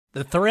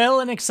The thrill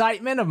and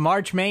excitement of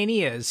March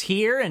Mania is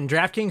here, and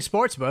DraftKings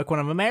Sportsbook, one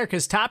of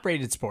America's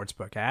top-rated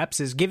sportsbook apps,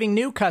 is giving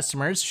new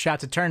customers a shot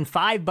to turn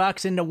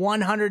 $5 into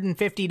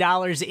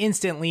 $150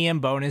 instantly in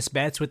bonus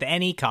bets with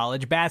any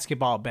college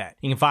basketball bet.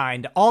 You can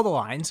find all the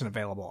lines and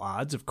available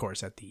odds, of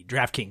course, at the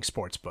DraftKings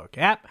Sportsbook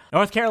app.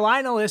 North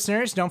Carolina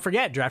listeners, don't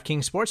forget,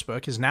 DraftKings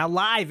Sportsbook is now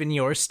live in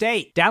your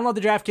state. Download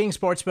the DraftKings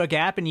Sportsbook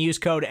app and use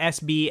code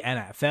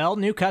SBNFL.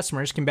 New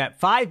customers can bet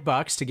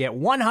 $5 to get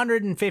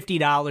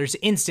 $150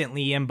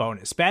 instantly in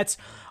bonus bets,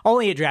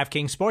 only at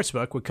DraftKings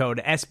Sportsbook with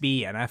code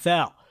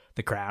SBNFL.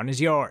 The crown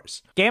is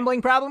yours.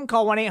 Gambling problem?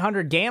 Call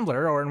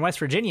 1-800-GAMBLER, or in West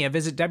Virginia,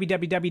 visit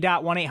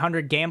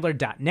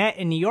www.1800gambler.net.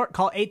 In New York,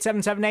 call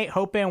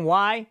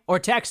 877-8-HOPE-NY or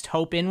text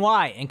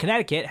HOPE-NY. In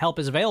Connecticut, help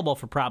is available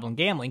for problem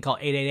gambling. Call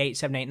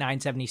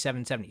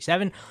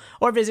 888-789-7777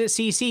 or visit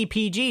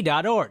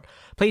ccpg.org.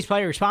 Please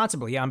play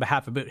responsibly on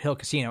behalf of Boot Hill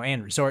Casino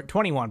and Resort.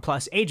 21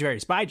 plus, age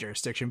varies by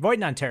jurisdiction. Void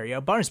in Ontario.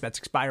 Bonus bets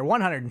expire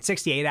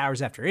 168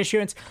 hours after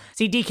issuance.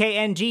 See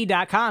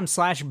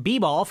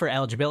dkng.com/bball for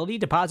eligibility,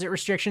 deposit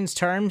restrictions,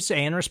 terms,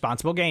 and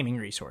responsible gaming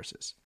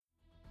resources.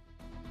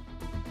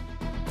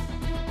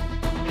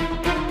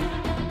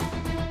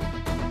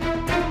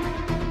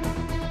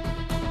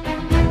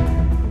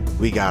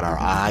 We got our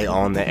eye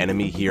on the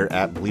enemy here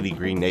at Bleeding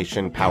Green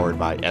Nation, powered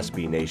by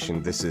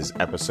SBNation. This is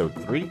episode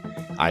 3.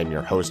 I'm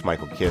your host,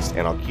 Michael Kist,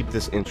 and I'll keep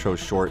this intro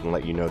short and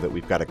let you know that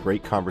we've got a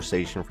great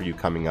conversation for you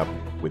coming up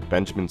with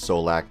Benjamin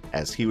Solak,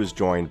 as he was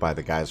joined by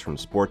the guys from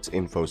Sports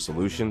Info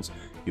Solutions.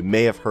 You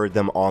may have heard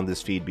them on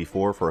this feed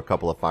before for a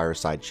couple of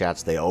fireside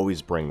chats. They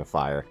always bring the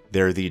fire.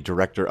 They're the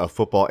director of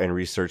football and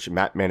research,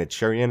 Matt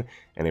Manocherian,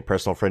 and a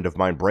personal friend of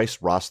mine, Bryce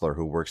Rossler,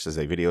 who works as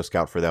a video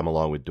scout for them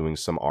along with doing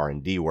some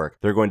R&D work.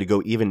 They're going to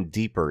go even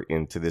deeper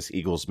into this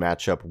Eagles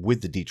matchup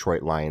with the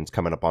Detroit Lions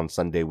coming up on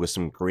Sunday with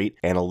some great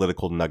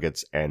analytical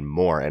nuggets and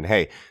more. And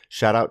hey,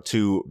 shout out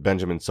to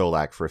Benjamin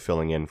Solak for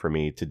filling in for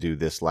me to do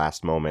this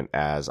last moment,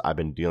 as I've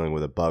been dealing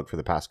with a bug for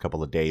the past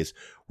couple of days.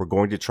 We're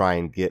going to try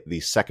and get the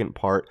second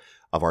part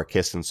of our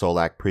Kist and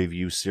Solak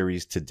preview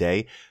series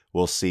today.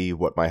 We'll see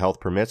what my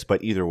health permits,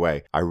 but either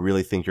way, I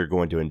really think you're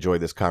going to enjoy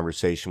this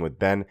conversation with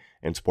Ben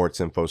and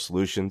Sports Info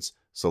Solutions,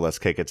 so let's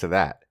kick it to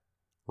that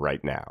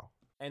right now.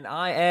 And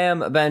I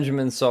am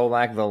Benjamin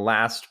Solak, the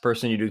last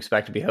person you'd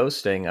expect to be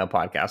hosting a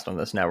podcast on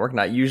this network.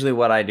 Not usually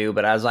what I do,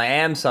 but as I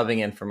am subbing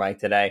in for Mike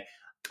today,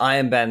 I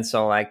am Ben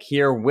Solak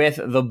here with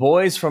the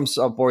boys from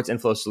Sports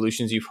Info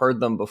Solutions. You've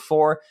heard them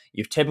before.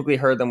 You've typically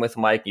heard them with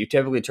Mike. You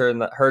typically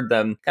heard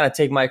them kind of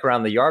take Mike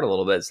around the yard a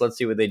little bit. So let's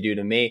see what they do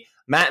to me.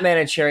 Matt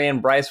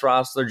Manocherian, Bryce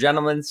Rossler.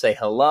 Gentlemen, say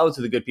hello to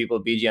the good people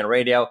of BGN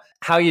Radio.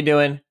 How you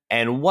doing?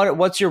 And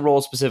what's your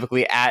role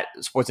specifically at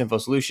Sports Info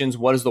Solutions?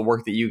 What is the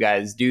work that you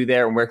guys do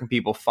there? And where can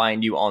people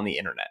find you on the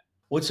internet?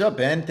 What's up,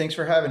 Ben? Thanks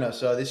for having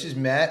us. This is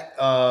Matt.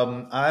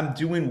 I'm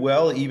doing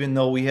well, even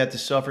though we had to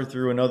suffer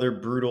through another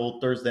brutal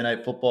Thursday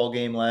night football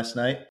game last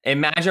night.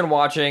 Imagine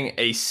watching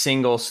a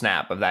single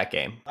snap of that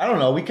game. I don't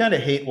know. We kind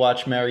of hate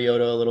watch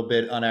Mariota a little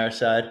bit on our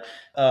side.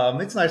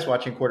 It's nice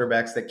watching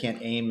quarterbacks that can't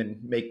aim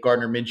and make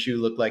Gardner Minshew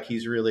look like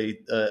he's really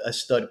a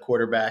stud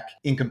quarterback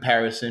in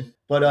comparison.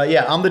 But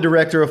yeah, I'm the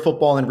director of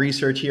football and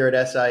research here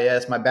at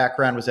SIS. My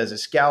background was as a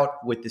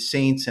scout with the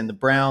Saints and the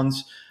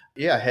Browns.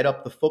 Yeah, I head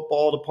up the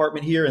football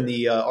department here and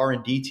the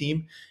R&D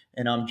team,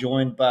 and I'm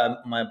joined by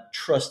my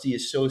trusty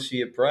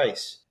associate,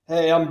 Bryce.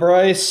 Hey, I'm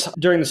Bryce.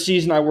 During the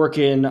season, I work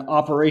in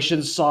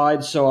operations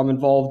side, so I'm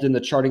involved in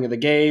the charting of the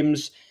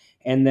games.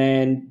 And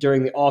then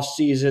during the off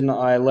season,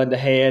 I lend a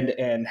hand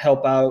and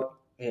help out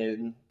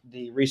in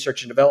the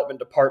research and development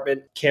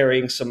department,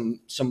 carrying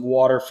some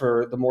water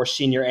for the more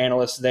senior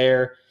analysts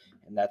there.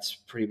 And that's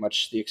pretty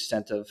much the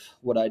extent of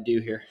what I do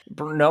here.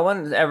 No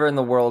one ever in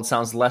the world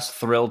sounds less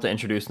thrilled to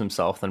introduce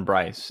themselves than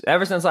Bryce.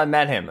 Ever since I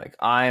met him, like,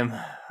 I'm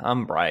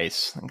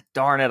Bryce. Like,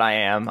 darn it, I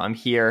am. I'm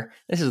here.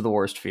 This is the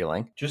worst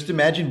feeling. Just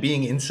imagine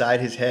being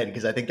inside his head,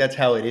 because I think that's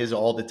how it is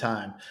all the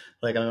time.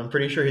 Like, I'm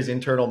pretty sure his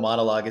internal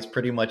monologue is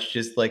pretty much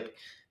just like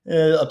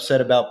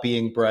upset about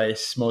being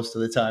Bryce most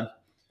of the time.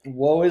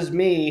 Woe is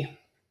me.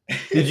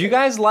 Did you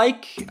guys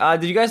like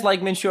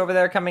Minshew over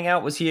there coming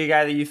out? Was he a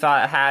guy that you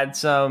thought had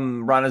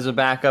some run as a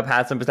backup,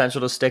 had some potential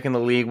to stick in the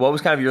league? What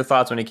was kind of your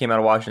thoughts when he came out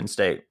of Washington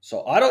State?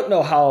 So I don't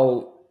know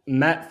how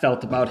Matt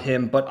felt about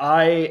him, but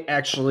I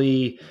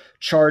actually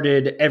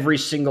charted every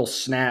single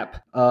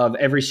snap of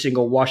every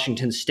single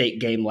Washington State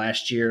game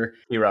last year.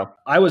 Hero.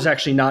 I was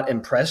actually not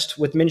impressed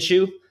with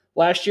Minshew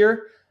last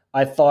year.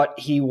 I thought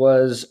he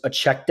was a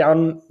check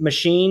down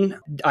machine.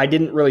 I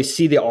didn't really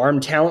see the arm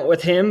talent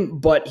with him,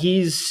 but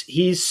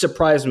he's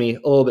surprised me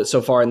a little bit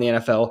so far in the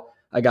NFL.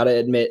 I got to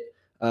admit,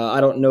 I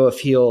don't know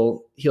if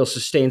he'll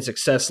sustain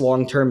success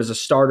long term as a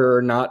starter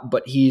or not,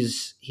 but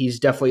he's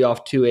definitely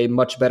off to a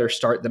much better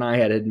start than I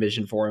had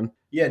envisioned for him.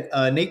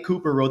 Yeah, Nate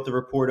Cooper wrote the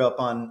report up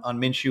on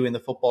Minshew in the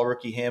Football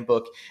Rookie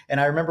Handbook. And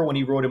I remember when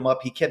he wrote him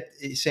up, he kept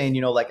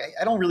saying,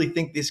 I don't really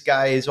think this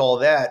guy is all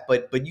that,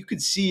 but you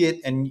could see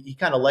it. And he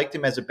kind of liked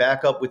him as a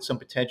backup with some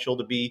potential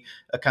to be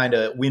a kind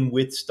of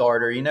win-with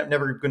starter. He's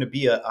never going to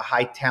be a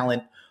high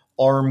talent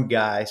arm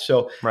guy.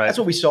 So Right. that's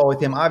what we saw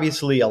with him.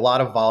 Obviously, a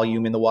lot of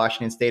volume in the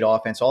Washington State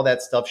offense. All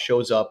that stuff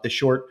shows up. The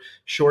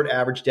short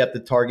average depth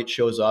of target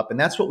shows up. And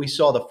that's what we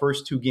saw the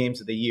first 2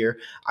 games of the year.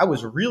 I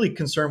was really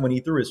concerned when he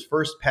threw his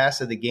first pass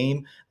of the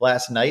game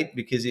last night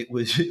because it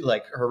was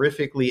like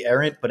horrifically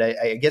errant, but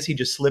I guess he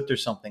just slipped or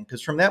something.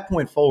 Because from that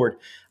point forward,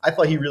 I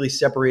thought he really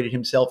separated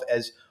himself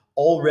as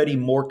already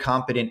more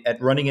competent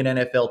at running an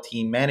NFL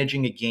team,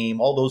 managing a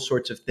game, all those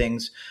sorts of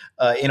things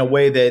in a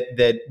way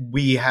that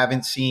we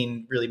haven't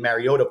seen really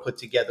Mariota put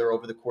together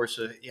over the course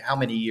of how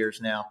many years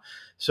now.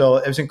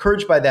 So I was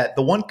encouraged by that.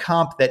 The one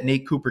comp that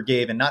Nate Cooper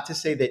gave, and not to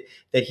say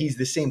that he's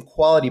the same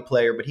quality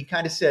player, but he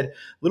kind of said a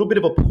little bit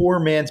of a poor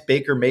man's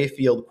Baker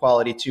Mayfield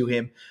quality to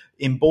him,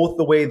 in both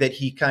the way that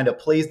he kind of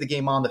plays the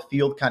game on the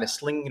field, kind of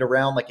slinging it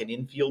around like an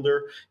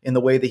infielder in the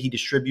way that he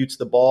distributes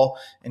the ball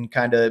and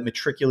kind of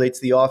matriculates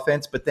the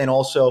offense, but then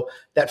also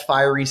that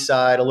fiery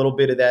side, a little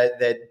bit of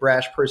that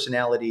brash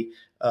personality.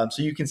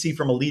 So you can see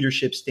from a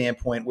leadership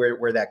standpoint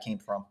where that came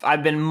from.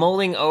 I've been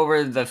mulling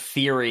over the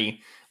theory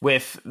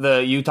with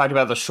you talked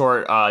about the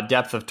short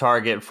depth of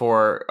target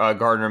for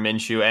Gardner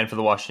Minshew and for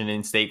the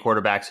Washington State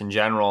quarterbacks in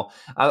general.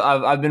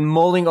 I've been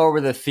mulling over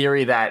the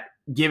theory that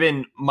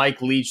given Mike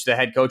Leach, the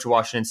head coach of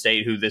Washington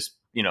State, who this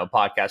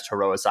podcast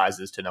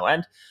heroicizes to no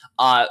end,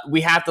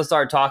 we have to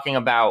start talking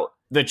about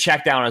the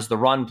check down as the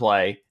run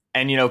play.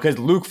 And, because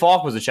Luke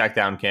Falk was a check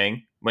down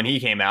king when he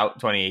came out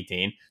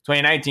 2018.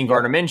 2019,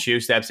 Gardner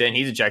Minshew steps in.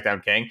 He's a check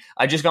down king.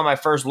 I just got my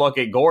first look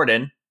at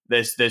Gordon,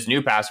 this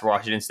new pass for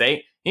Washington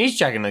State. He's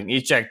check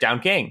down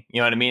king.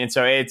 You know what I mean? And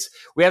so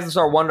we have to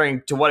start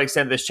wondering to what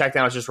extent this check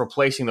down is just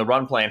replacing the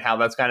run play and how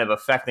that's kind of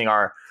affecting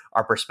our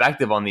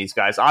perspective on these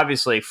guys.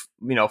 Obviously,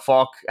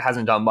 Falk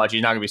hasn't done much.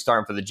 He's not going to be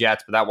starting for the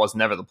Jets, but that was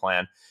never the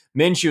plan.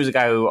 Minshew is a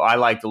guy who I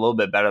liked a little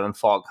bit better than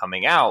Falk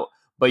coming out,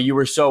 but you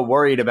were so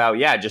worried about,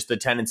 just the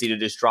tendency to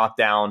just drop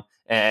down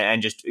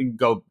and just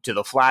go to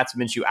the flats.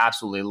 Minshew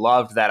absolutely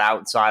loved that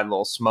outside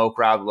little smoke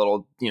route,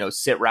 little,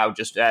 sit route.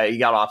 Just he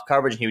got off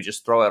coverage and he would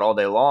just throw it all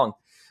day long.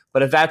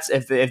 But if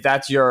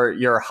that's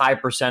your high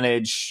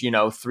percentage,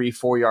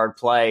 3-4 yard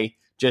play,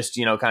 just,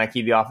 kind of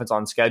keep the offense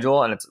on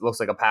schedule and it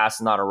looks like a pass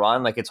and not a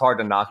run, like it's hard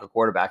to knock a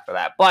quarterback for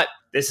that. But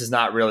this is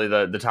not really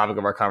the topic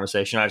of our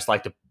conversation. I just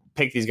like to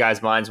pick these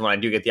guys' minds when I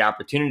do get the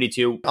opportunity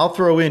to. I'll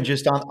throw in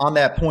just on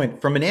that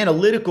point, from an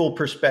analytical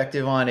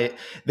perspective on it,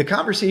 the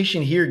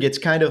conversation here gets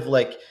kind of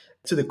like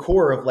to the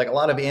core of like a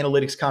lot of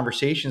analytics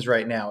conversations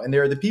right now. And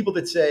there are the people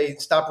that say,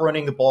 stop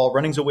running the ball.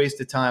 Running's a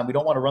waste of time. We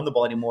don't want to run the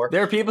ball anymore.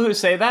 There are people who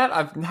say that.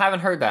 I haven't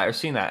heard that or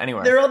seen that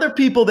anywhere. There are other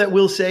people that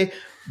will say,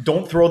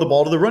 don't throw the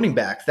ball to the running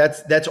back.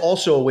 That's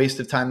also a waste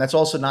of time. That's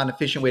also not an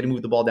efficient way to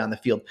move the ball down the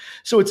field.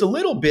 So it's a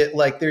little bit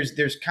like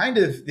there's kind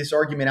of this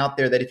argument out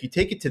there that if you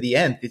take it to the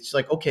end, it's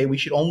like, okay, we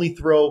should only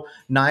throw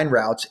 9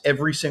 routes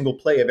every single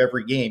play of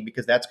every game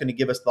because that's going to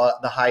give us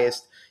the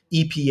highest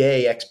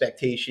EPA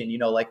expectation,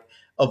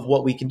 of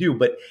what we can do.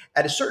 But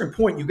at a certain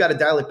point, you've got to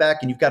dial it back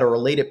and you've got to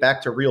relate it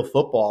back to real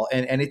football.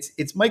 And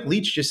it's Mike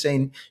Leach just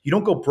saying, you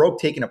don't go broke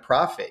taking a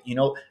profit.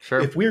 Sure.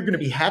 If we're going to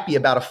be happy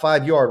about a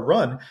 5-yard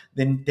run,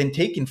 then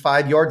taking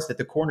 5 yards that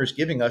the corner's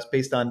giving us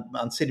based on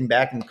sitting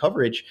back in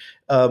coverage,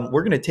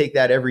 we're going to take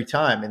that every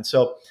time. And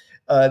so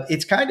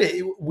it's kind of,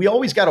 we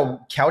always got to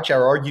couch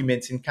our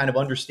arguments in kind of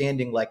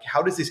understanding, like,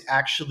 how does this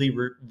actually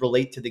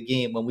relate to the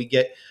game when we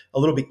get a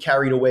little bit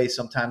carried away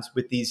sometimes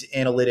with these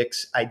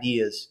analytics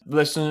ideas.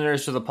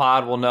 Listeners to the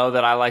pod will know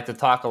that I like to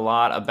talk a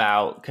lot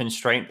about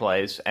constraint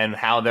plays and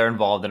how they're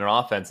involved in an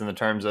offense in the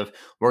terms of,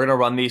 we're going to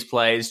run these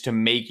plays to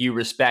make you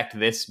respect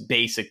this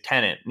basic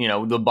tenet,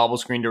 the bubble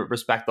screen to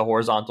respect the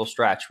horizontal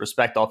stretch,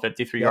 respect all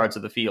 53 yards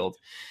of the field.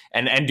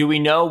 And do we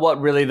know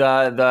what really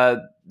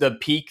the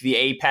peak, the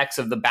apex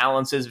of the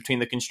balance is between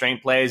the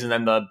constraint plays and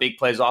then the big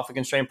plays off the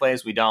constraint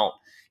plays? We don't.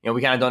 We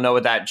kind of don't know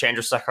what that change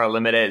or sucker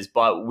limit is,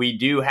 but we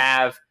do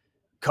have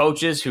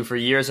coaches who for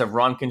years have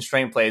run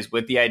constraint plays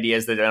with the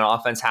ideas that an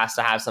offense has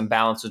to have some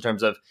balance in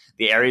terms of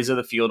the areas of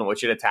the field in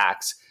which it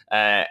attacks,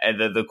 and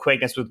the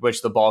quickness with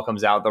which the ball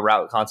comes out, the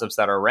route concepts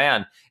that are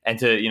ran.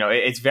 And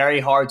it's very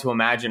hard to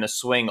imagine a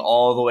swing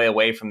all the way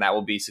away from that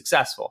will be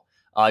successful.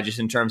 Just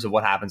in terms of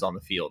what happens on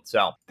the field.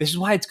 So this is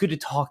why it's good to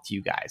talk to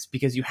you guys,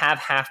 because you have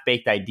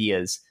half-baked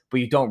ideas, but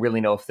you don't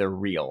really know if they're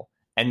real.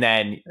 And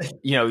then,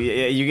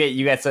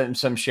 you get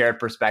some shared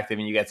perspective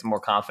and you get some more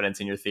confidence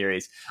in your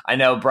theories. I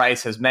know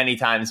Bryce has many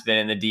times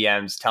been in the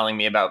DMs telling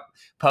me about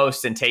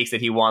posts and takes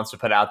that he wants to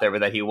put out there,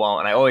 but that he won't.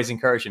 And I always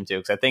encourage him to,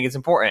 because I think it's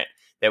important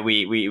that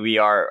we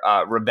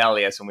are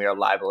rebellious and we are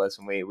libelous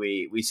and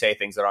we say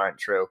things that aren't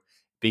true,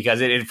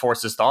 because it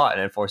forces thought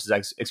and it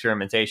forces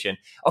experimentation.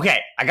 Okay,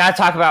 I got to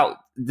talk about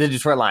the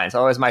Detroit Lions.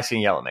 Otherwise, Mike's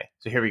going to yell at me.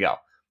 So here we go.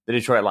 The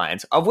Detroit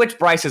Lions, of which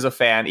Bryce is a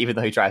fan, even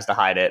though he tries to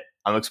hide it.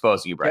 I'm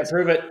exposing you, Bryce.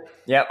 Can't prove it.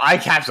 Yeah,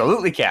 I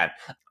absolutely can.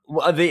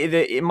 Well,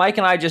 the Mike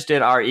and I just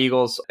did our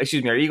Eagles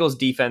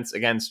defense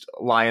against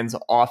Lions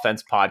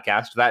offense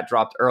podcast. That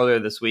dropped earlier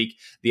this week,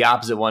 the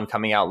opposite one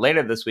coming out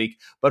later this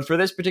week. But for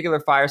this particular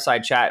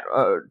fireside chat,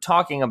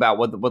 talking about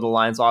what the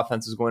Lions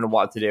offense is going to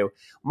want to do,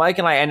 Mike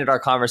and I ended our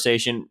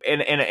conversation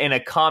in a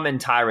common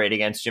tirade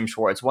against Jim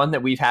Schwartz, one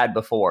that we've had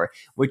before,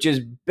 which is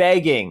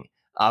begging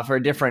for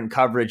different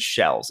coverage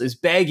shells, is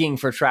begging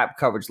for trap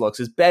coverage looks,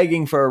 is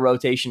begging for a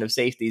rotation of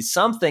safeties,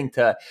 something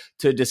to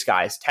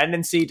disguise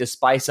tendency, to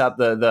spice up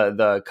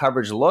the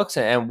coverage looks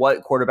and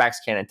what quarterbacks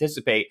can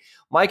anticipate.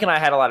 Mike and I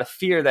had a lot of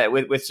fear that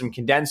with some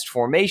condensed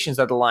formations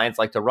that the Lions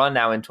like to run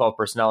now in 12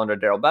 personnel under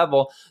Darrell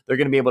Bevell, they're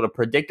going to be able to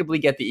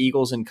predictably get the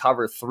Eagles in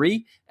cover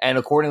 3 and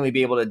accordingly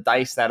be able to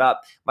dice that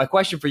up. My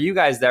question for you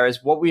guys there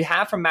is, what we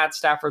have from Matt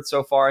Stafford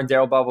so far in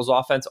Darrell Bevell's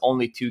offense,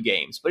 only 2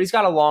 games, but he's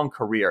got a long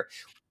career.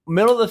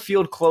 Middle of the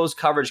field closed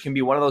coverage can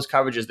be one of those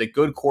coverages that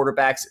good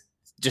quarterbacks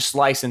just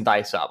slice and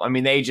dice up. I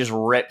mean, they just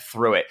rip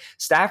through it.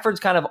 Stafford's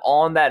kind of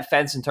on that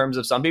fence in terms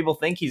of, some people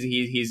think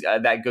he's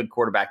that good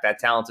quarterback, that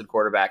talented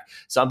quarterback.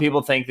 Some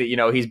people think that,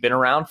 he's been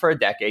around for a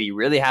decade. He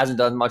really hasn't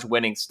done much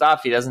winning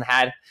stuff. He doesn't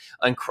had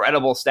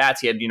incredible stats.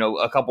 He had,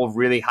 a couple of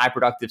really high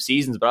productive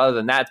seasons, but other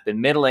than that, it's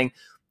been middling.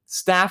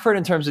 Stafford,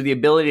 in terms of the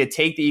ability to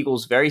take the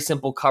Eagles' very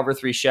simple cover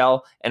 3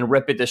 shell and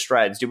rip it to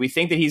shreds, do we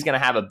think that he's going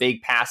to have a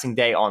big passing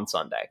day on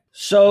Sunday?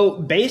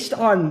 So based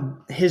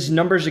on his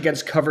numbers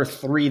against cover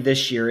 3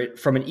 this year,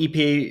 from an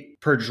EPA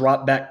per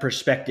drop back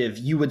perspective,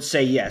 you would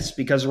say yes,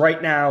 because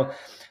right now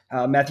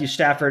Matthew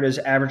Stafford is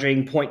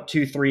averaging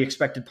 0.23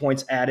 expected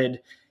points added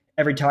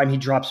every time he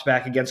drops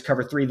back against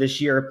cover 3 this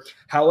year.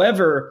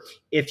 However,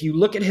 if you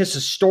look at his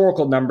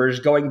historical numbers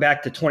going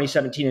back to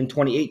 2017 and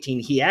 2018,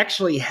 he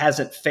actually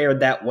hasn't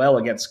fared that well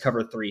against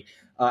cover 3.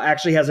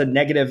 Actually has a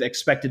negative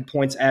expected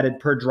points added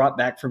per drop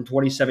back from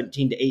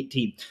 2017 to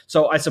 18.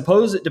 So I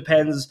suppose it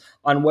depends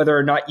on whether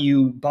or not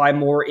you buy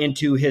more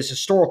into his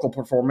historical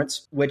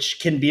performance, which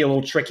can be a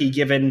little tricky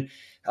given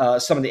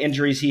some of the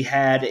injuries he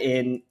had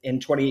in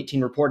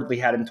 2018, reportedly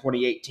had in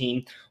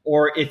 2018,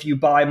 or if you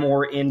buy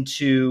more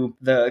into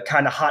the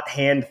kind of hot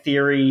hand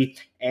theory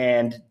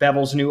and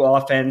Bevell's new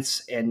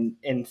offense and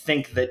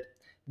think that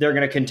they're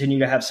going to continue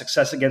to have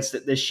success against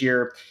it this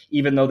year,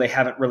 even though they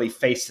haven't really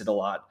faced it a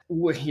lot.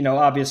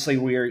 Obviously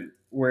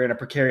we're in a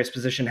precarious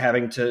position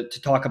having to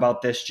talk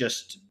about this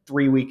just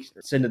 3 weeks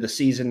into the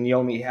season. You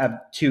only have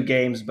 2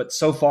 games, but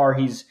so far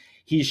he's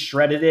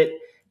shredded it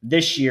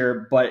this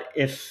year, but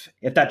if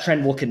that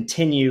trend will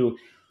continue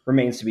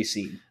remains to be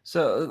seen.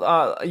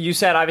 So you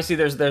said obviously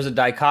there's a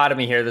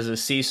dichotomy here. There's a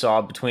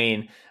seesaw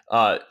between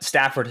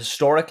Stafford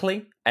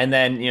historically and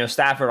then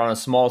Stafford on a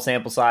small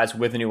sample size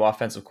with a new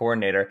offensive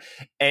coordinator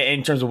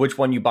in terms of which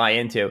one you buy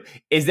into.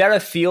 Is there a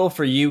feel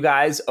for you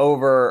guys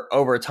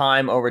over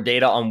time, over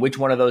data, on which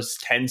one of those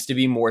tends to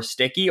be more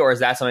sticky, or is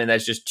that something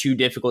that's just too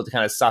difficult to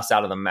kind of suss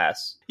out of the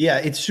mess? Yeah,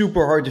 it's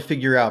super hard to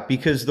figure out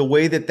because the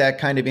way that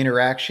kind of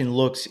interaction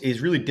looks is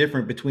really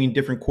different between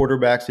different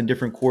quarterbacks and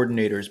different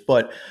coordinators.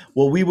 But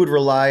what we would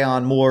rely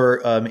on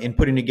more in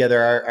putting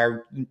together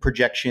our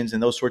projections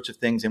and those sorts of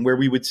things, and where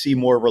we would see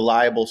more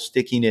reliable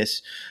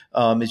stickiness,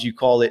 as you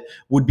call it,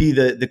 would be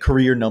the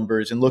career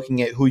numbers and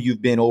looking at who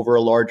you've been over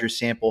a larger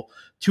sample.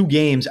 2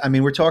 games. I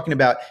mean, we're talking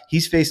about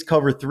he's faced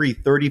cover 3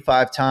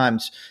 35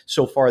 times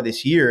so far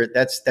this year.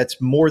 That's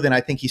more than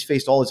I think he's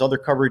faced all his other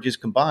coverages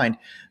combined.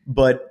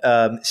 But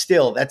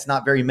still, that's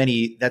not very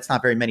many. That's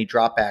not very many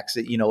dropbacks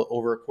that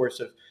over a course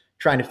of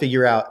trying to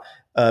figure out.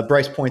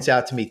 Bryce points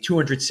out to me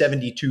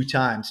 272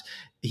 times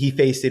he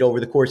faced it over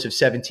the course of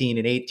 17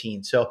 and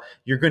 18. So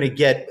you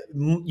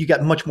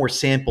got much more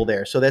sample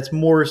there. So that's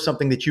more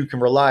something that you can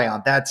rely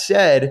on. That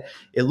said,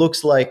 it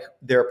looks like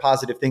there are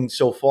positive things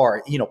so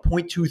far.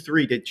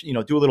 0.23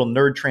 to, do a little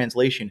nerd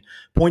translation,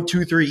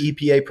 0.23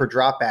 EPA per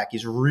dropback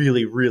is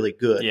really, really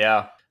good.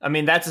 Yeah. I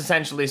mean, that's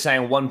essentially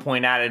saying 1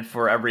 point added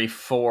for every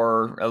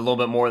 4, a little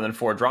bit more than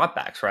 4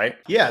 dropbacks, right?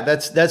 Yeah,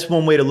 that's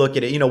one way to look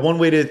at it. One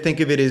way to think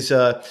of it is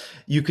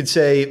you could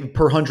say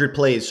per 100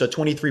 plays. So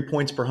 23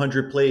 points per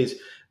 100 plays.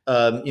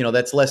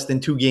 That's less than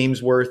 2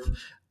 games worth.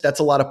 That's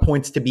a lot of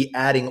points to be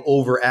adding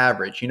over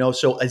average,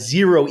 So a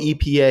 0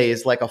 EPA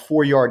is like a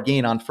 4-yard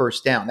gain on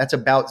first down. That's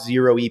about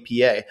 0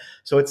 EPA.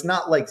 So it's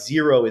not like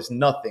 0 is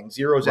nothing.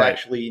 0 is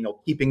actually,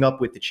 keeping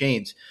up with the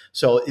chains.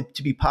 So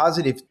to be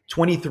positive,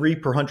 23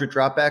 per 100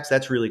 dropbacks,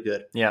 that's really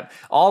good. Yeah.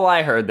 All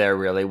I heard there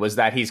really was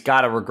that he's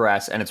got to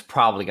regress, and it's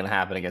probably going to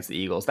happen against the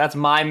Eagles. That's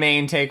my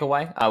main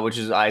takeaway, which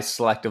is I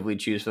selectively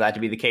choose for that to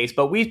be the case.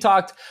 But we've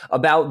talked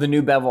about the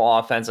new Bevell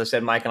offense. I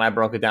said Mike and I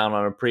broke it down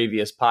on a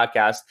previous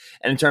podcast.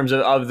 And in terms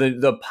of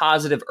the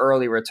positive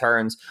early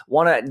returns,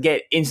 want to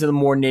get into the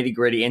more nitty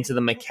gritty, into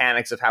the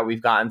mechanics of how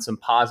we've gotten some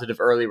positive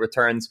early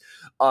returns.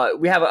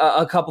 We have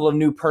a couple of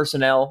new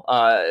personnel.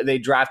 They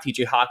draft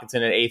TJ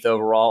Hawkinson at 8th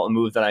overall, a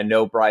move that I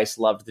know Bryce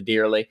loved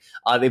dearly.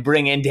 They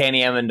bring in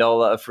Danny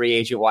Amendola, a free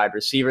agent wide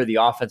receiver. The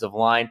offensive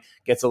line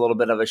gets a little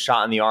bit of a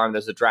shot in the arm.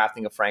 There's a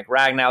drafting of Frank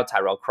Ragnow.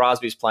 Tyrell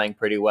Crosby's playing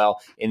pretty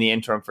well in the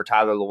interim for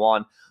Tyler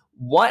Lewan.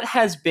 What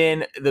has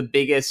been the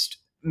biggest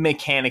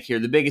mechanic here,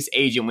 the biggest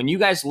agent, when you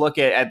guys look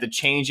at the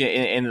change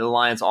in the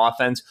Lions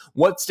offense,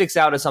 what sticks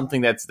out as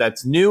something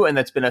that's new and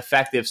that's been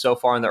effective so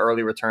far in the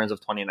early returns of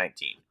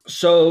 2019?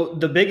 So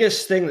the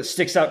biggest thing that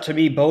sticks out to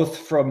me, both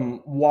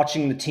from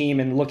watching the team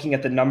and looking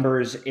at the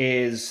numbers,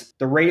 is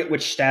the rate at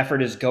which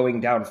Stafford is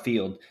going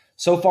downfield.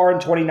 So far in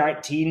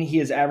 2019, he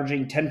is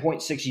averaging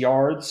 10.6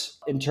 yards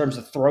in terms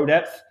of throw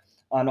depth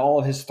on all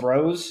of his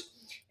throws.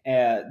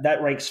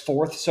 That ranks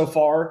fourth so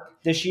far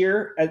this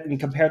year. And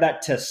compare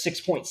that to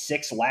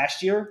 6.6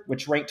 last year,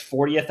 which ranked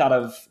 40th out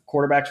of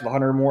quarterbacks with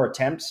 100 or more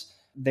attempts.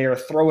 They're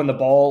throwing the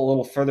ball a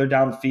little further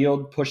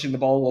downfield, pushing the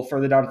ball a little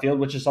further downfield,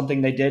 which is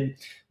something they did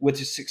with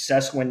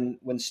success when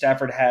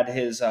Stafford had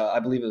his,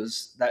 I believe it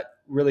was that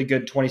really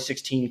good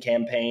 2016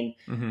 campaign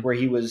where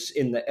he was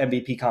in the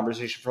MVP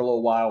conversation for a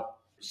little while.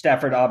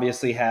 Stafford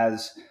obviously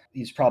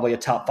he's probably a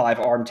top 5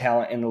 arm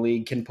talent in the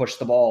league, can push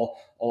the ball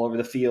all over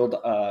the field,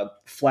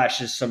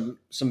 flashes some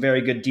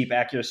very good deep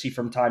accuracy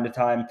from time to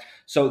time.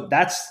 So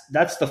that's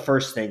the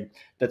first thing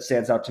that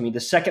stands out to me. The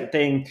second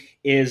thing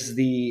is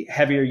the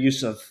heavier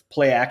use of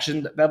play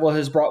action that Bevel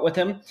has brought with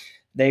him.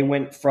 They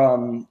went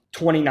from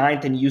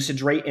 29th in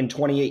usage rate in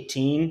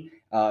 2018,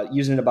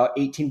 using about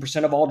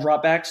 18% of all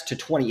dropbacks, to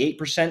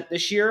 28%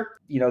 this year.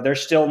 They're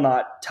still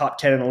not top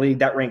 10 in the league.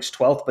 That ranks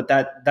 12th, but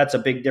that's a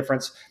big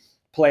difference.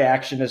 Play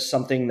action is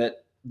something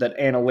that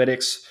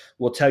analytics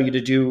will tell you to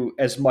do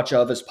as much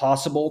of as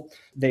possible.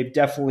 They've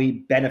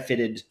definitely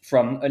benefited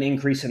from an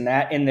increase in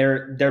that, and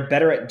they're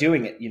better at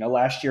doing it.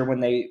 Last year when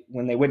they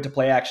went to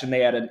play action, they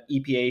had an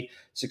EPA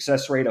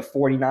success rate of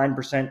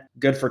 49%,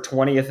 good for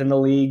 20th in the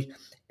league.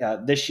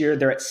 This year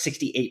they're at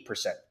 68%,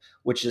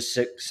 which is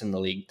 6th in the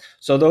league.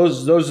 So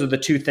those are the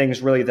two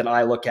things really that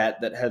I look at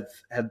that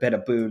have been a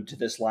boon to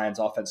this Lions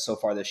offense so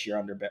far this year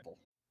under Bevel.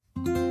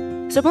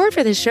 Support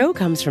for this show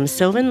comes from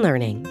Sylvan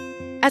Learning.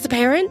 As a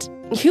parent,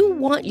 you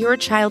want your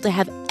child to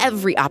have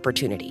every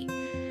opportunity,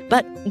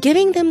 but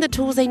giving them the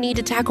tools they need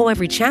to tackle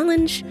every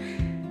challenge,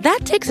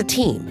 that takes a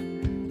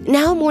team.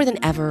 Now more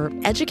than ever,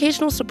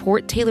 educational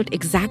support tailored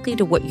exactly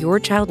to what your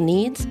child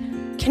needs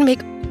can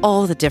make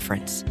all the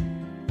difference.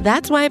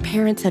 That's why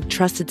parents have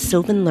trusted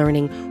Sylvan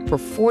Learning for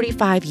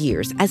 45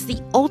 years as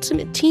the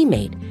ultimate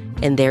teammate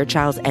in their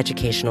child's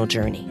educational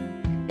journey,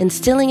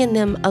 instilling in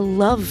them a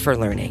love for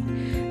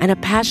learning and a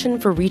passion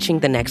for reaching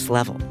the next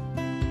level.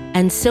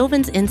 And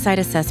Sylvan's Insight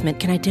Assessment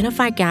can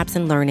identify gaps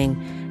in learning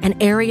and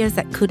areas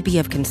that could be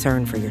of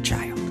concern for your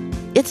child.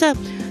 It's a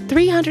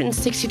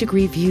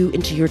 360-degree view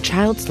into your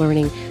child's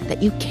learning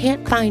that you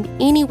can't find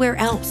anywhere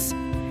else,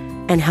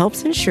 and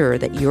helps ensure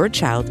that your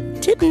child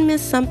didn't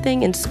miss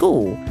something in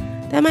school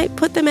that might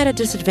put them at a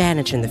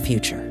disadvantage in the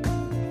future.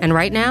 And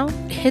right now,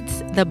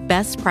 it's the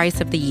best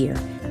price of the year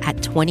at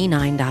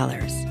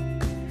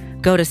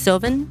 $29. Go to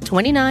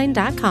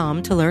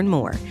sylvan29.com to learn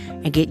more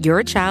and get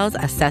your child's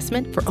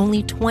assessment for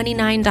only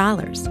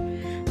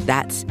 $29.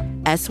 That's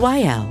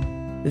SYLVAN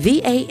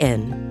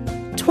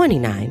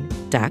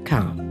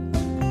 29.com.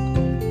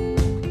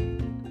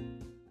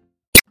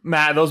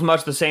 Matt, those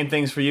much the same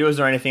things for you? Is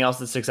there anything else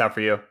that sticks out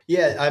for you?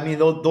 Yeah, I mean,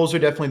 those are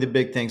definitely the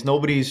big things.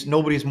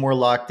 Nobody's more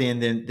locked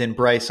in than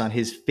Bryce on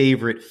his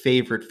favorite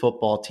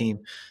football team.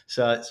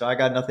 So I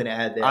got nothing to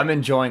add there. I'm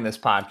enjoying this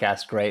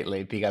podcast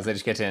greatly because I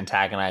just get to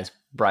antagonize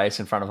Bryce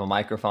in front of a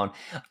microphone.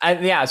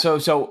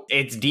 So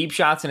it's deep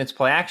shots and it's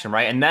play action,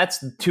 right? And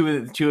that's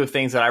two of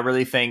things that I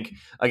really think,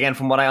 again,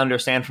 from what I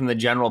understand from the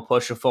general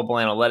push of football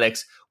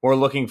analytics, we're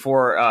looking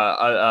for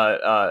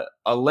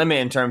a limit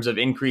in terms of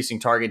increasing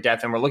target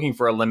depth, and we're looking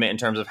for a limit in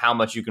terms of how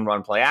much you can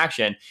run play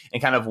action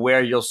and kind of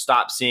where you'll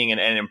stop seeing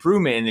an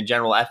improvement in the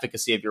general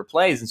efficacy of your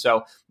plays. And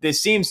so this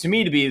seems to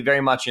me to be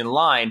very much in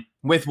line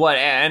with what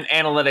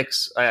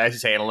analytics, I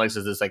should say analytics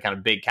is this like kind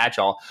of big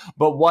catch-all,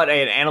 but what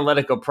an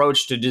analytic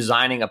approach to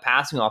designing a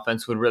passing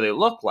offense would really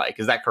look like.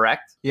 Is that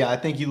correct? Yeah, I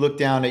think you look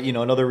down at,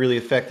 another really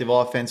effective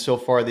offense so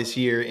far this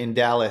year in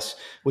Dallas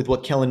with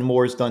what Kellen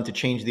Moore's done to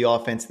change the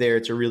offense there.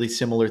 It's a really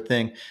similar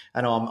thing.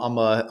 I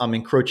know I'm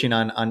encroaching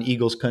on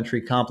Eagles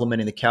country,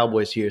 complimenting the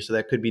Cowboys here, so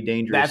that could be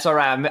dangerous. That's all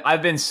right.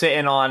 I've been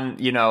sitting on,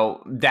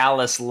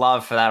 Dallas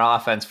love for that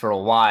offense for a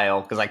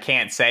while because I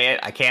can't say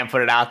it. I can't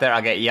put it out there.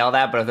 I'll get yelled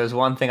at. But if there's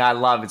one thing I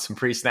love, it's some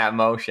pre-snap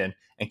motion.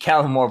 And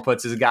Kellen Moore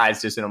puts his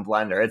guys just in a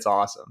blender. It's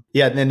awesome.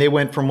 Yeah, and then they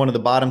went from one of the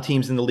bottom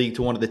teams in the league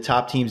to one of the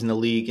top teams in the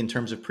league in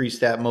terms of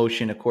pre-snap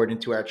motion, according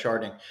to our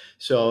charting.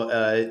 So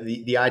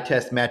the eye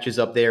test matches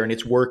up there, and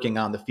it's working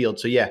on the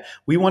field. So yeah,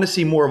 we want to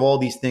see more of all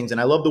these things.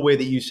 And I love the way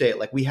that you say it.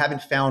 Like we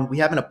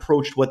haven't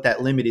approached what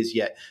that limit is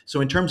yet.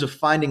 So in terms of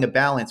finding a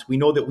balance, we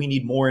know that we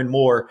need more and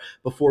more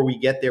before we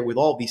get there with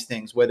all these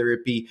things, whether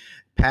it be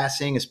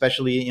passing,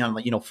 especially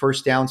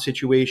first down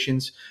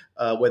situations,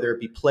 whether it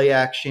be play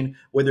action,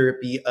 whether it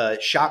be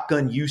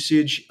shotgun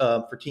usage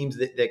for teams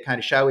that kind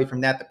of shy away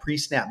from that. The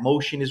pre-snap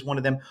motion is one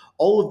of them.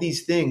 All of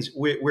these things,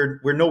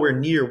 we're nowhere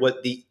near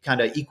what the kind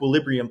of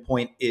equilibrium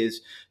point is.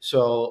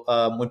 So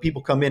when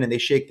people come in and they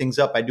shake things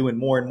up by doing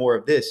more and more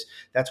of this,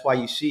 that's why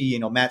you see,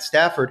 Matt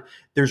Stafford,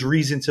 there's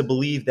reason to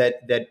believe that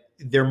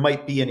there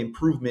might be an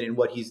improvement in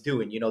what he's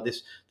doing.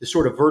 This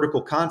sort of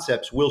vertical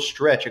concepts will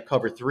stretch a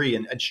cover three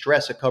and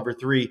stress a cover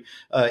three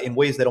in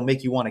ways that'll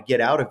make you want to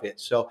get out of it.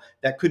 So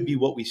that could be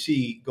what we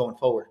see going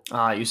forward.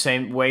 You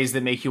say ways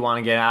that make you want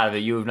to get out of it.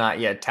 You have not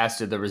yet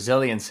tested the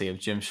resiliency of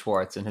Jim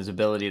Schwartz and his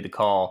ability to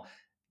call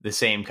the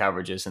same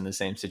coverages in the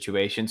same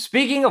situation.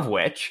 Speaking of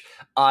which,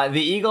 the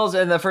Eagles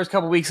in the first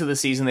couple weeks of the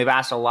season, they've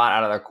asked a lot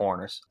out of their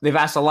corners.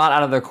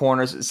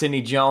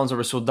 Sidney Jones or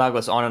Rasul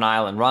Douglas on an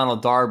island,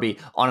 Ronald Darby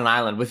on an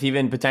island with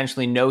even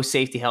potentially no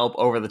safety help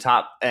over the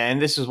top.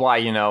 And this is why,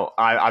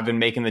 I've been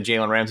making the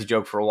Jalen Ramsey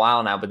joke for a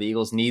while now, but the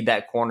Eagles need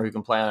that corner who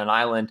can play on an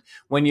island.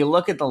 When you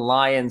look at the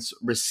Lions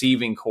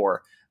receiving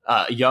core,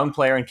 a young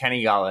player in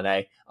Kenny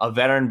Golladay, a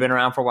veteran been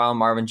around for a while in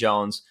Marvin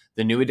Jones,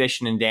 the new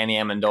addition in Danny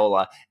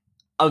Amendola.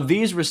 Of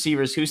these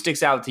receivers, who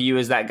sticks out to you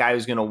as that guy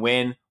who's going to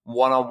win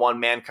one-on-one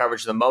man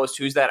coverage the most?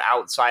 Who's that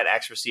outside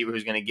X receiver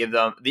who's going to give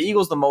them the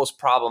Eagles the most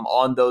problem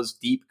on those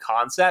deep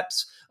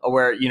concepts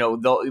where,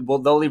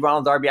 they'll leave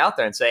Ronald Darby out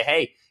there and say,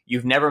 hey,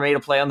 you've never made a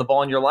play on the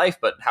ball in your life,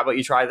 but how about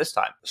you try this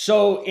time?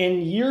 So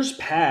in years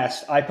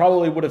past, I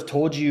probably would have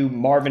told you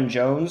Marvin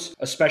Jones,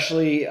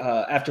 especially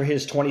after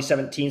his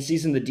 2017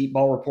 season, the deep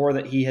ball rapport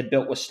that he had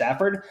built with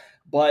Stafford.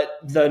 But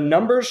the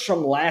numbers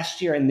from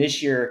last year and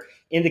this year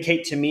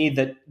indicate to me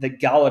that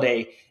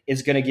Golladay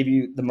is going to give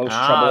you the most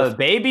trouble.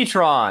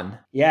 Babytron.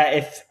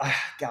 Yeah,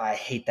 God, I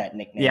hate that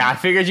nickname. Yeah, I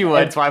figured you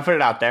would, so I put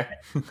it out there.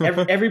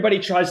 Everybody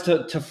tries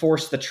to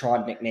force the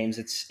Tron nicknames.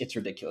 It's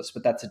ridiculous,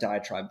 but that's a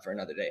diatribe for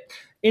another day.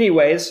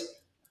 Anyways,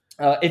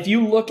 if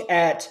you look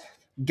at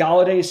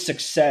Galladay's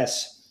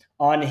success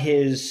on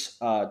his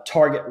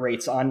target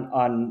rates,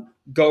 on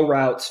go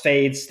routes,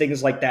 fades,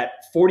 things like that,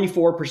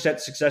 44%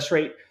 success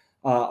rate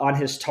on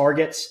his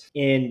targets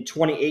in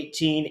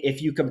 2018.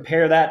 If you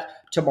compare that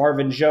to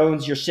Marvin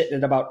Jones, you're sitting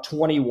at about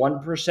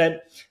 21%.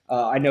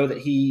 I know that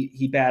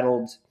he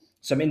battled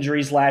some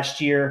injuries last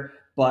year,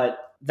 but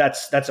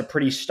that's a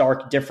pretty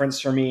stark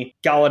difference for me.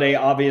 Golladay,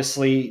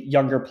 obviously,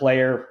 younger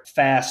player,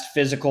 fast,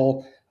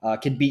 physical,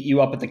 can beat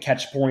you up at the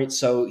catch point.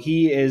 So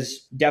he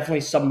is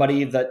definitely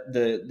somebody that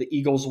the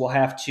Eagles will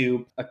have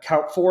to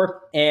account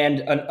for.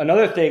 And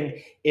another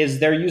thing is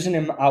they're using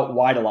him out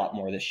wide a lot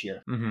more this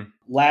year. Mm-hmm.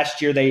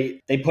 Last year, they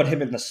put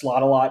him in the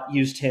slot a lot,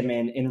 used him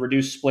in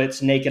reduced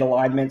splits, naked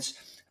alignments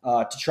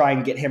to try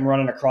and get him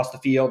running across the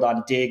field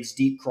on digs,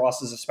 deep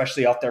crosses,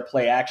 especially off their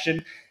play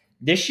action.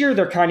 This year,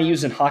 they're kind of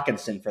using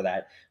Hawkinson for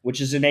that, which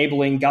is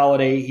enabling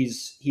Golladay.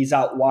 He's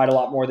out wide a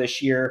lot more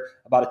this year,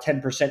 about a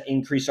 10%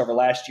 increase over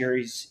last year.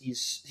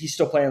 He's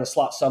still playing in the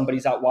slot some, but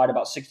he's out wide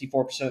about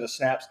 64% of the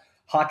snaps.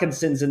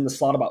 Hawkinson's in the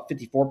slot about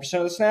 54%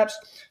 of the snaps.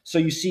 So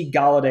you see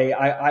Golladay,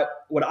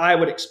 what I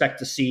would expect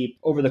to see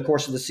over the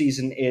course of the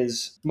season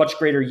is much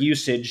greater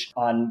usage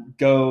on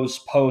goes,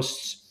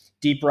 posts,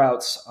 deep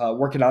routes,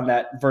 working on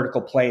that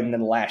vertical plane than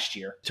last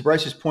year. To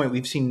Bryce's point,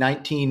 we've seen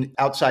 19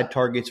 outside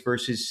targets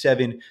versus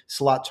 7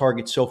 slot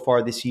targets so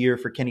far this year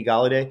for Kenny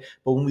Golladay.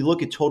 But when we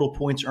look at total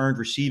points earned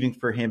receiving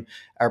for him,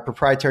 our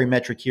proprietary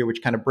metric here,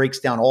 which kind of breaks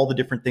down all the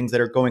different things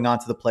that are going on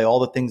to the play, all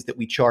the things that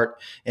we chart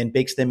and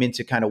bakes them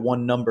into kind of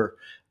one number,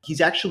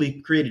 he's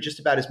actually created just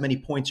about as many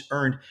points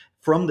earned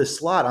from the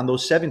slot on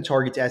those 7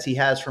 targets as he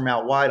has from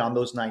out wide on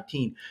those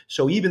 19.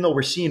 So even though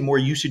we're seeing more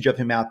usage of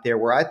him out there,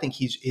 where I think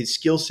his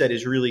skill set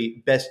is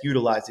really best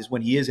utilized is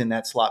when he is in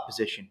that slot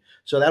position.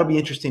 So that'll be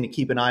interesting to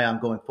keep an eye on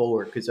going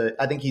forward, because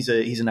I think he's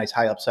a nice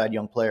high upside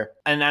young player.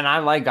 And I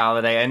like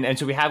Golladay. And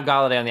so we have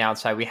Golladay on the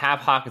outside. We have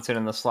Hawkinson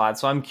in the slot.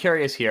 So I'm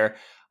curious here.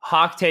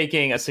 Hawk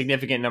taking a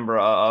significant number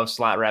of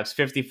slot reps,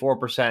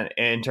 54%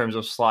 in terms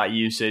of slot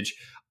usage.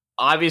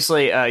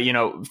 Obviously,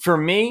 for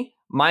me,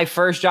 my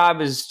first job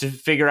is to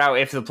figure out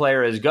if the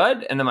player is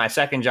good. And then my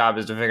second job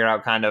is to figure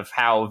out kind of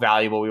how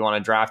valuable we want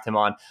to draft him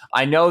on.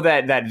 I know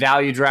that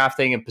value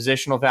drafting and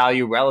positional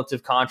value,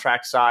 relative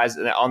contract size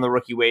on the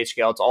rookie wage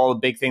scale, it's all a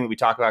big thing that we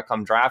talk about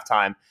come draft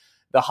time.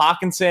 The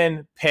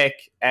Hawkinson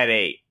pick at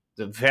 8,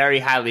 the very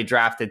highly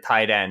drafted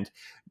tight end.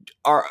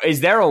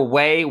 Is there a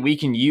way we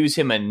can use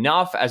him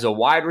enough as a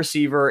wide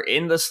receiver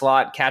in the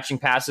slot, catching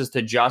passes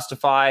to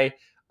justify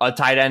a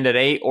tight end at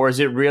 8, or is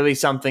it really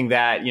something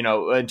that,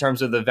 in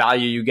terms of the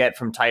value you get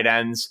from tight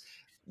ends,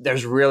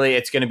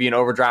 it's going to be an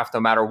overdraft no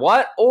matter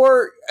what?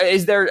 Or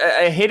is there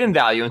a hidden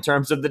value in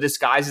terms of the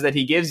disguises that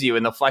he gives you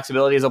and the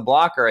flexibility as a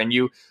blocker, and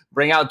you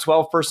bring out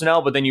 12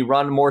 personnel, but then you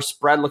run more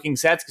spread looking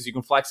sets because you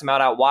can flex him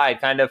out wide?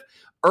 Kind of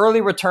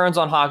early returns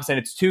on Hawkinson.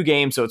 It's 2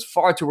 games, so it's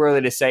far too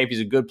early to say if he's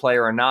a good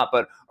player or not,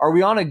 but are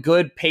we on a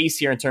good pace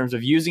here in terms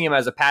of using him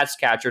as a pass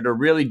catcher to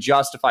really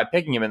justify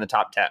picking him in the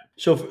top 10?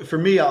 So for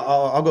me,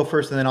 I'll go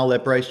first and then I'll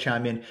let Bryce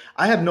chime in.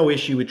 I have no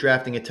issue with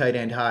drafting a tight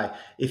end high.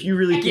 If you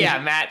really think, yeah,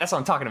 Matt, that's what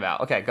I'm talking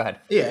about. Okay, go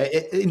ahead. Yeah,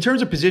 in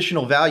terms of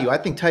positional value, I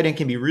think tight end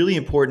can be really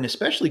important,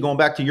 especially going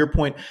back to your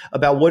point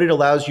about what it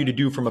allows you to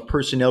do from a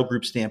personnel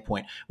group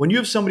standpoint. When you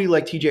have somebody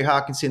like TJ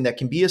Hawkinson that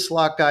can be a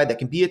slot guy, that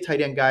can be a tight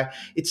end guy,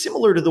 it's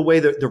similar to the way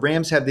the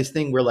Rams have this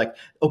thing where, like,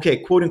 okay,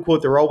 quote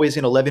unquote, they're always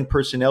in 11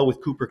 personnel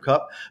with Cooper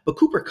Kupp, but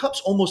Cooper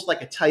Kupp's almost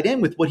like a tight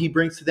end with what he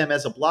brings to them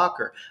as a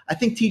blocker. I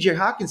think TJ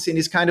Hawkinson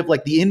is kind of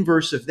like the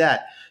inverse of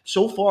that.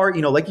 So far,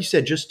 like you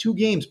said, just 2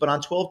 games, but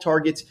on 12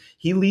 targets,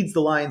 he leads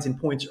the Lions in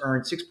points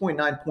earned,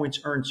 6.9 points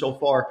earned so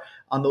far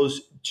on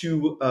those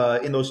two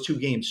in those 2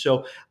 games.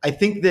 So I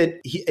think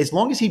that as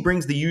long as he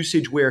brings the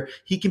usage where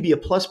he can be a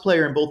plus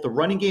player in both the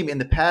running game and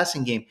the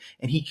passing game,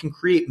 and he can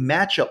create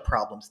matchup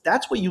problems,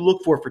 that's what you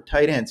look for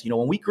tight ends.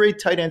 When we grade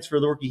tight ends for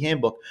the rookie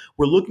handbook,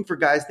 we're looking for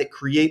guys that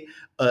create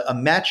a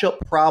matchup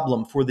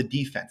problem for the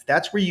defense.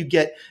 That's where you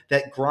get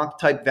that Gronk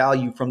type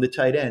value from the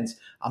tight ends.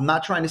 I'm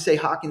not trying to say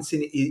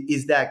Hawkinson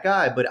is that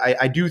guy, but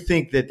I do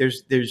think that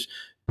there's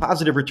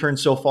positive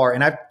returns so far,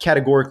 and I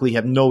categorically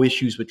have no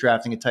issues with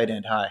drafting a tight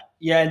end high.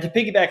 Yeah, and to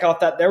piggyback off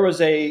that, there was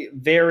a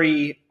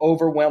very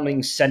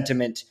overwhelming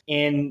sentiment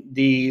in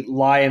the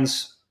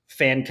Lions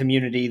fan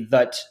community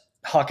that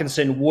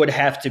Hawkinson would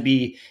have to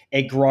be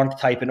a Gronk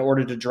type in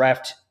order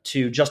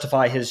to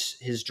justify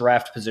his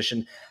draft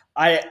position.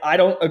 I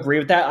don't agree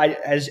with that.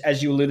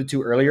 As you alluded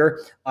to earlier,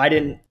 I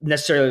didn't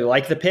necessarily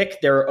like the pick.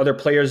 There are other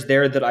players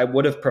there that I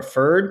would have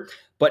preferred,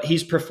 but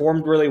he's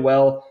performed really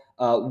well.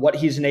 What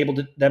he's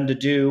enabled them to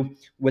do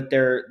with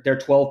their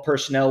 12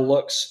 personnel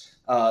looks,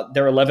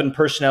 their 11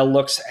 personnel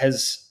looks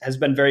has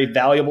been very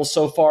valuable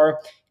so far.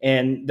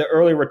 And the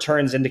early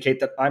returns indicate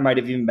that I might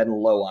have even been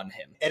low on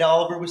him. Ed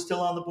Oliver was still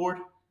on the board?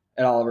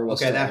 Ed Oliver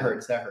was okay, that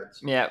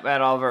hurts. Yeah,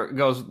 Ed Oliver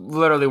goes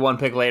literally 1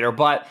 pick later.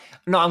 But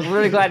no, I'm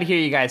really glad to hear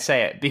you guys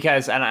say it,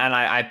 because and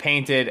I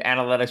painted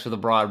analytics with a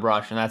broad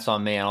brush, and that's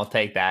on me, and I'll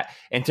take that.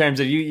 In terms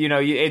of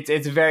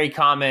it's a very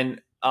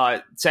common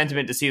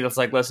sentiment to see that's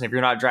like, listen, if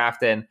you're not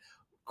drafting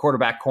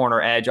quarterback,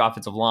 corner, edge,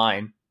 offensive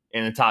line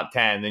in the top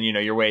 10, then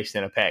you're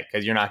wasting a pick,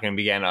 because you're not going to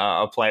be getting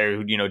a player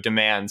who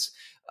demands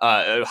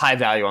high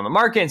value on the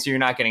market, and so you're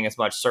not getting as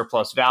much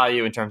surplus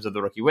value in terms of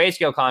the rookie wage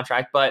scale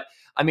contract. But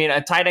I mean,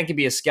 a tight end can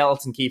be a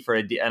skeleton key for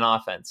an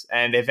offense,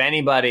 and if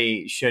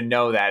anybody should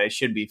know that, it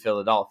should be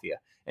Philadelphia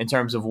in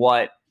terms of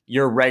what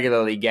you're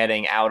regularly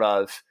getting out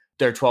of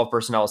their 12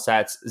 personnel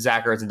sets.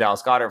 Zach Ertz and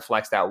Dallas Goedert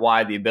flex that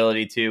wide, the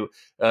ability to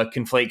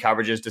conflate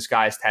coverages,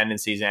 disguise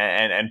tendencies,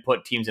 and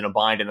put teams in a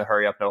bind in the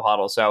hurry up, no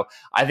huddle. So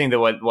I think that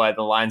what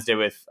the Lions did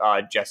with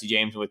Jesse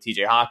James and with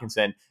TJ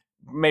Hawkinson,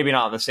 maybe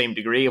not on the same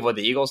degree of what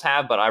the Eagles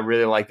have, but I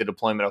really like the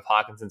deployment of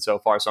Hawkinson so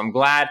far. So I'm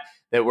glad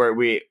that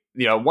we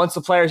once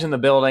the player's in the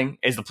building,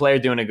 is the player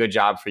doing a good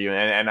job for you?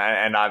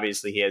 And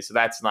obviously he is. So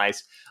that's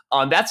nice.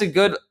 That's a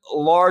good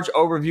large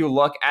overview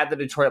look at the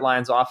Detroit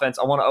Lions offense.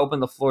 I want to open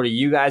the floor to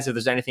you guys if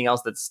there's anything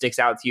else that sticks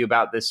out to you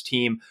about this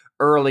team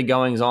early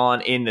goings on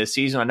in the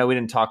season. I know we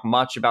didn't talk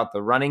much about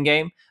the running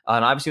game,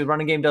 and obviously the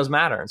running game does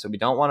matter, and so we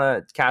don't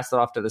want to cast it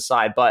off to the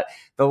side. But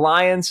the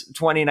Lions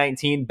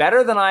 2019,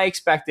 better than I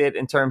expected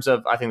in terms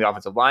of, I think the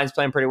offensive line's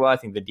playing pretty well. I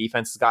think the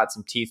defense has got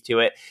some teeth to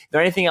it. Is there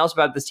anything else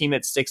about this team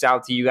that sticks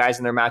out to you guys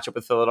in their matchup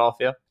with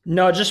Philadelphia?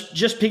 No, just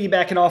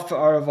piggybacking off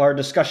of our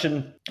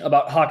discussion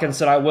about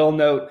Hawkinson, I will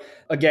note,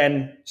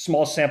 again,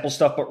 small sample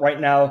stuff, but right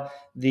now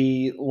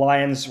the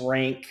Lions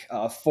rank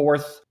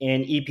 4th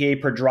in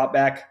EPA per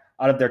dropback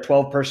out of their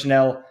 12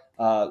 personnel,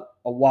 a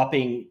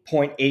whopping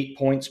 0.8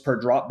 points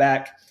per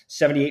dropback,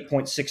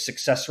 78.6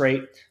 success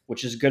rate,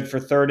 which is good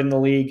for 3rd in the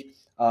league.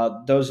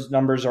 Those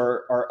numbers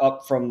are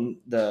up from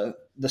the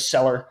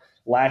cellar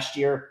last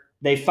year.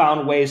 They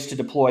found ways to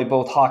deploy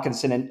both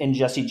Hawkinson and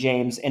Jesse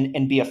James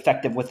and be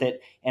effective with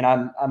it. And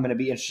I'm going to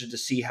be interested to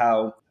see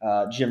how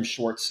Jim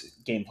Schwartz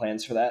game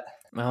plans for that.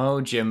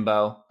 Oh,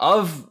 Jimbo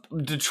of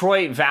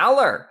Detroit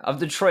valor, of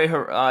Detroit,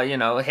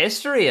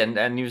 history,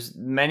 and he was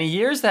many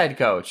years the head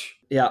coach.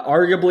 Yeah,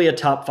 arguably a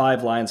top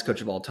 5 Lions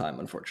coach of all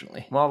time,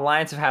 unfortunately. Well,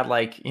 Lions have had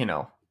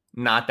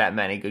not that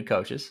many good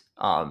coaches.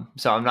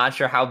 So I'm not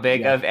sure how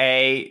big of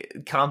a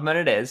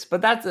compliment it is,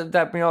 but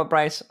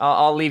Bryce,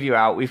 I'll leave you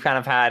out. We've kind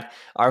of had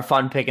our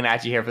fun picking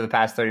at you here for the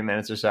past 30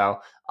 minutes or so.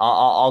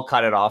 I'll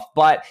cut it off.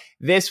 But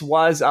this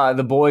was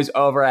the boys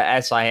over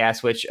at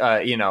SIS, which,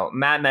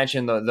 Matt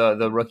mentioned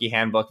the rookie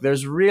handbook.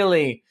 There's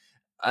really,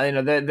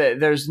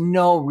 there's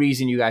no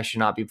reason you guys should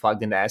not be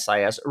plugged into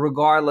SIS,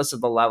 regardless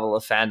of the level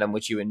of fandom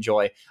which you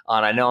enjoy.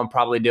 And I know I'm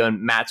probably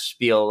doing Matt's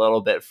spiel a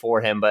little bit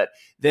for him, but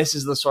this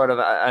is the sort of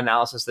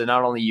analysis that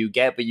not only you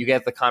get, but you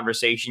get the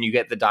conversation, you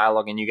get the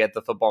dialogue, and you get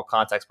the football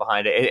context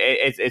behind it.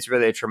 It's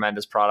really a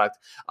tremendous product.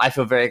 I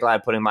feel very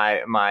glad putting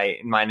my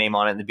name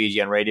on it and the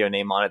BGN Radio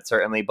name on it,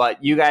 certainly.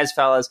 But you guys,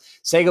 fellas,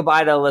 say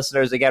goodbye to the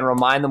listeners. Again,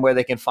 remind them where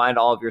they can find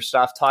all of your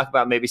stuff. Talk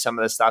about maybe some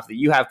of the stuff that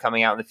you have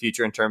coming out in the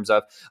future in terms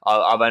of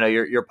I know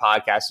your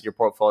podcasts, your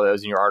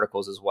portfolios, and your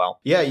articles as well.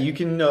 Yeah, you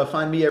can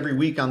find me every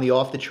week on the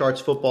Off the Charts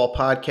Football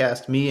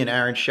Podcast. Me and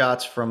Aaron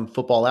Schatz from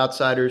Football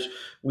Outsiders.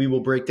 We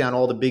will break down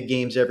all the big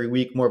games every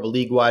week, more of a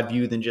league-wide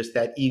view than just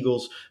that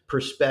Eagles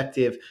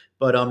perspective.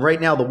 But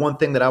right now, the one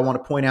thing that I want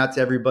to point out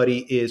to everybody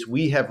is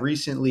we have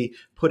recently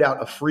put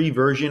out a free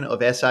version of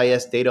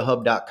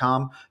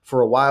SISDataHub.com.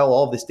 For a while,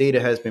 all this data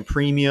has been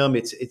premium.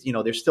 It's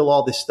there's still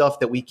all this stuff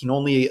that we can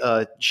only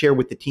share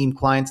with the team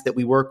clients that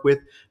we work with.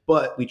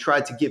 But we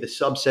tried to give a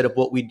subset of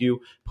what we do,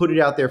 put it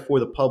out there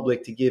for the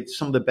public to give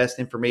some of the best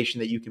information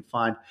that you can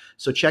find.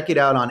 So check it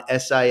out on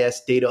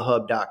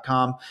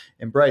SISDataHub.com.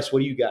 And Bryce, what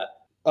do you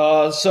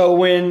got? So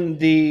when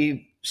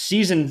the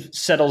season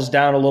settles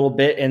down a little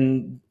bit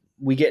and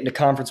we get into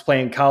conference play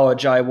in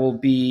college, I will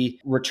be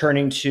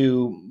returning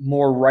to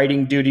more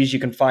writing duties. You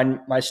can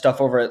find my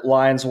stuff over at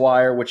Lions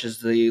Wire, which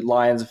is the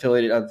Lions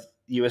affiliate of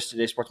US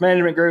Today Sports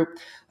Management Group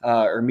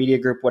or Media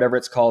Group, whatever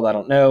it's called. I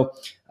don't know.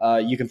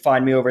 You can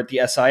find me over at the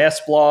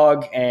SIS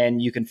blog,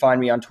 and you can find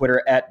me on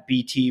Twitter at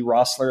BT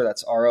Rossler.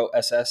 That's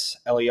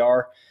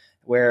Rossler,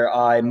 where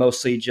I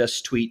mostly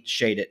just tweet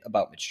shade it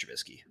about Mitch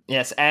Trubisky.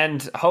 Yes,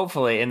 and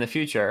hopefully in the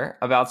future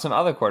about some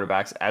other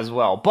quarterbacks as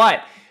well.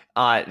 But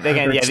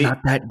again, it's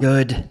not that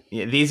good.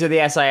 Yeah, these are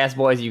the SIS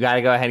boys. You got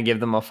to go ahead and give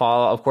them a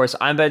follow. Of course,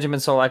 I'm Benjamin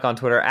Solak on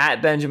Twitter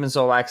at Benjamin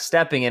Solak,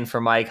 stepping in for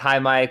Mike. Hi,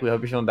 Mike. We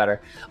hope you're feeling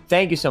better.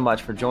 Thank you so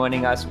much for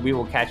joining us. We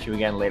will catch you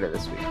again later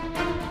this week.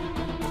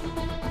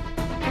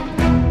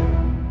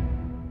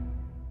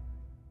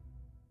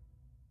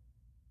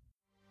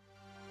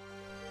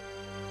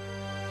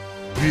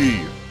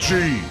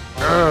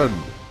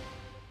 BGN.